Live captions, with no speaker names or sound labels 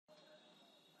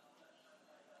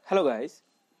Hello guys,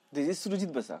 this is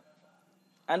Surujit Basa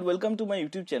and welcome to my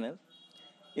YouTube channel.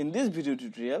 In this video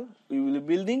tutorial, we will be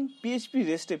building PHP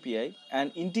REST API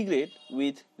and integrate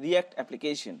with React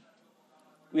application.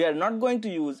 We are not going to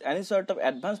use any sort of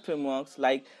advanced frameworks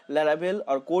like Laravel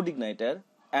or CodeIgniter,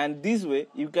 and this way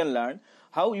you can learn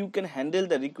how you can handle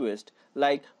the request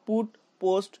like put,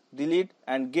 post, delete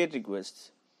and get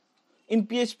requests in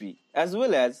PHP, as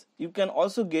well as you can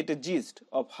also get a gist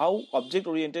of how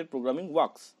object-oriented programming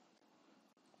works.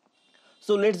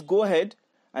 So let's go ahead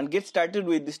and get started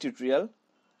with this tutorial.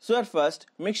 So at first,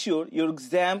 make sure your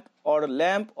XAMPP or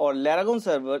LAMP or Laragon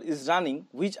server is running,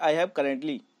 which I have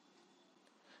currently.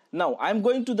 Now I'm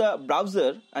going to the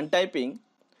browser and typing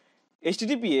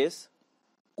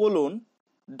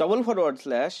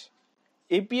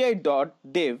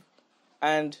https://api.dev,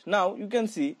 and now you can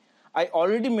see I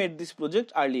already made this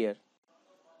project earlier.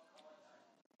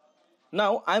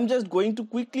 Now I'm just going to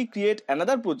quickly create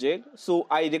another project, so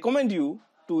I recommend you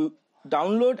to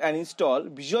download and install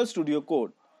Visual Studio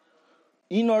Code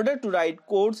in order to write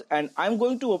codes, and I'm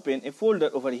going to open a folder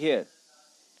over here.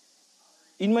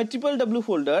 In my www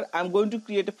folder, I'm going to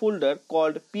create a folder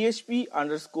called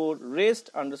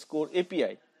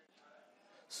php_rest_api.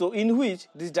 So in which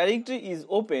this directory is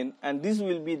open, and this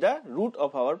will be the root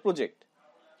of our project.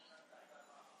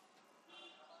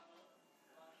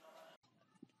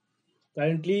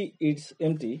 Currently it's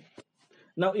empty.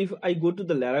 Now if I go to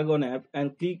the Laragon app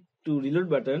and click to reload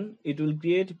button, it will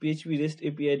create PHP REST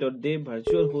API.dev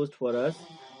virtual host for us.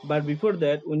 But before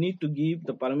that, we need to give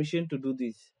the permission to do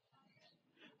this.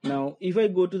 Now if I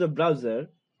go to the browser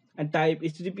and type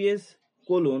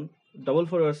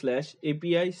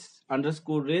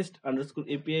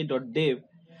https://api_rest_api.dev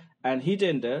and hit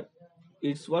enter,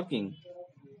 it's working.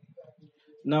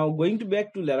 Now going to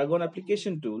back to Laragon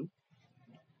application tool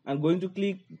and going to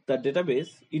click the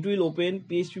database, it will open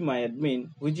phpMyAdmin,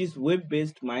 which is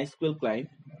web-based MySQL client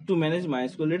to manage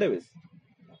MySQL database.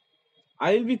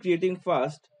 I will be creating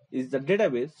first is the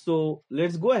database, so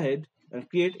let's go ahead and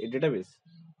create a database.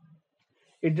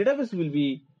 A database will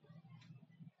be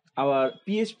our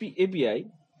PHP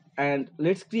API, and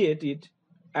let's create it,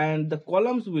 and the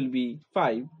columns will be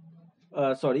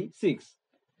 6,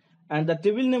 and the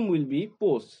table name will be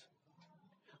posts.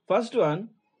 First one,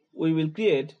 we will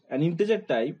create an integer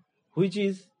type which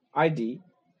is id,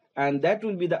 and that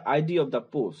will be the id of the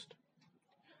post,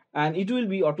 and it will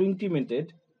be auto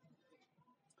incremented.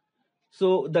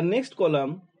 So the next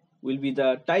column will be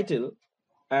the title,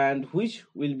 and which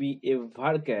will be a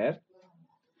varchar,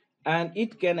 and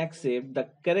it can accept the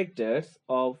characters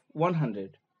of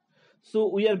 100. So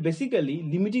we are basically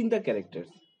limiting the characters.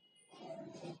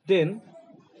 Then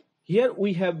here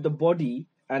we have the body,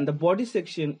 and the body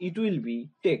section, it will be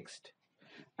text,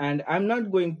 and I'm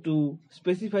not going to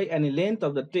specify any length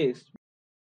of the text.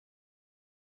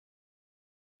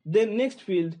 Then next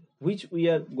field which we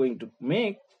are going to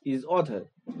make is author,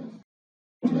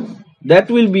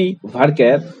 that will be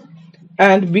varchar,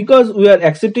 and because we are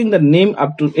accepting the name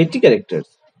up to 80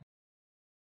 characters.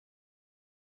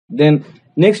 Then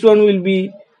next one will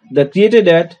be the created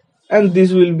at, and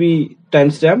this will be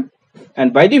timestamp,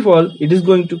 and by default it is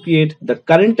going to create the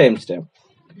current timestamp.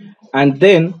 And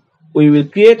then we will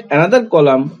create another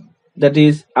column that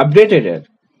is updated at,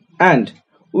 and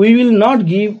we will not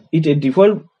give it a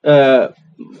default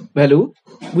value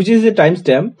which is a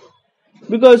timestamp,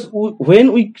 because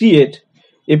when we create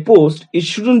a post, it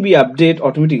shouldn't be updated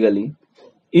automatically.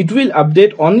 It will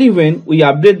update only when we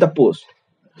update the post.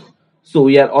 So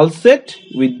we are all set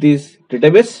with this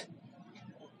database,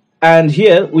 and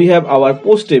here we have our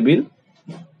post table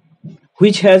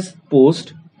which has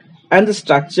post, and the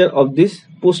structure of this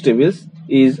post tables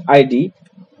is id,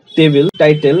 table,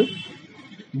 title,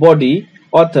 body,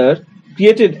 author,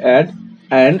 created at,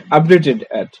 and updated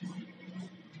at.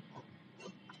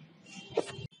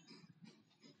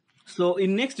 So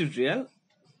in next tutorial,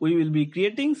 we will be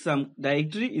creating some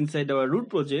directory inside our root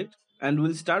project, and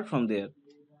we'll start from there.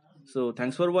 So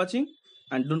thanks for watching,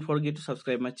 and don't forget to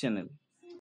subscribe my channel.